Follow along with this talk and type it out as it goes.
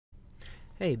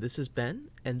Hey, this is Ben,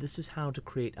 and this is how to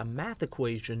create a math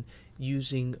equation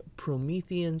using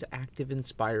Promethean's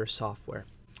ActivInspire software.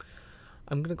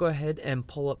 I'm going to go ahead and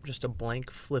pull up just a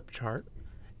blank flip chart,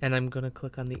 and I'm going to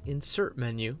click on the Insert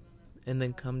menu, and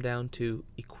then come down to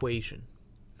Equation.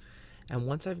 And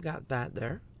once I've got that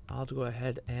there, I'll go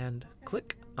ahead and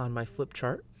click on my flip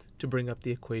chart to bring up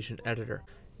the equation editor.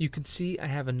 You can see I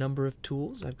have a number of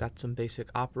tools. I've got some basic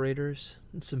operators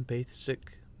and some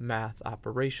basic math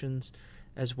operations,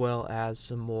 as well as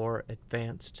some more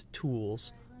advanced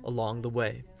tools along the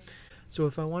way. So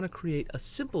if I want to create a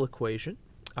simple equation,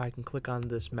 I can click on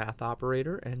this math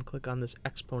operator and click on this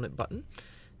exponent button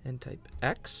and type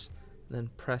x, then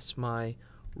press my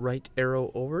right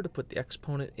arrow over to put the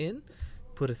exponent in,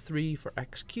 put a 3 for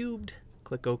x cubed,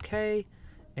 click OK,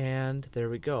 and there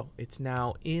we go. It's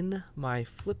now in my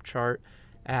flip chart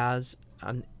as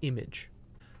an image.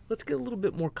 Let's get a little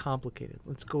bit more complicated.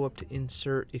 Let's go up to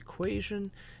Insert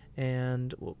Equation,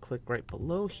 and we'll click right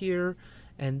below here.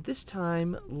 And this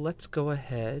time, let's go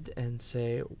ahead and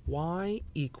say y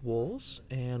equals,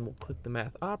 and we'll click the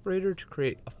math operator to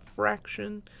create a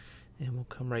fraction. And we'll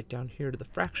come right down here to the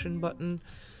fraction button.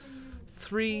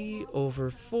 3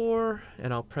 over 4,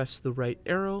 and I'll press the right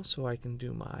arrow so I can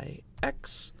do my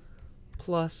x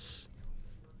plus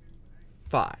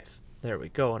 5. There we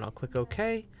go, and I'll click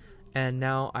OK. And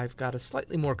now I've got a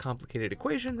slightly more complicated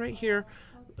equation right here.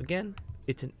 Again,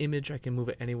 it's an image. I can move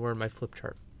it anywhere in my flip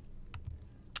chart.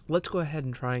 Let's go ahead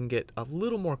and try and get a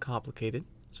little more complicated.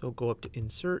 So go up to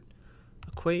Insert,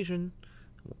 Equation.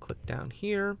 We'll click down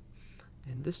here.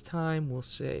 And this time we'll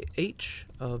say h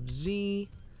of z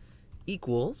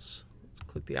equals, let's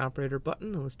click the operator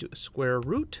button, and let's do a square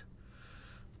root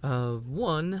of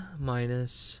 1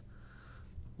 minus,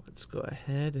 let's go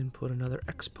ahead and put another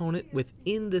exponent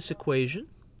within this equation,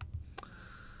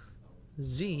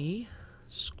 z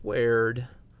squared.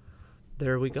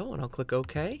 There we go, and I'll click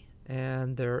OK,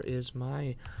 and there is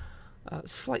my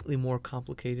slightly more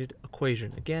complicated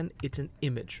equation. Again, it's an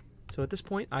image. So at this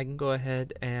point, I can go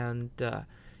ahead and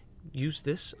use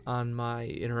this on my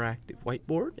interactive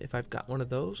whiteboard if I've got one of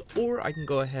those, or I can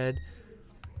go ahead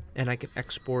and I can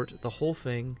export the whole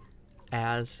thing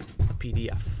as a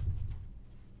PDF.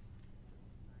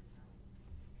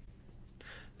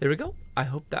 There we go. I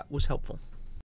hope that was helpful.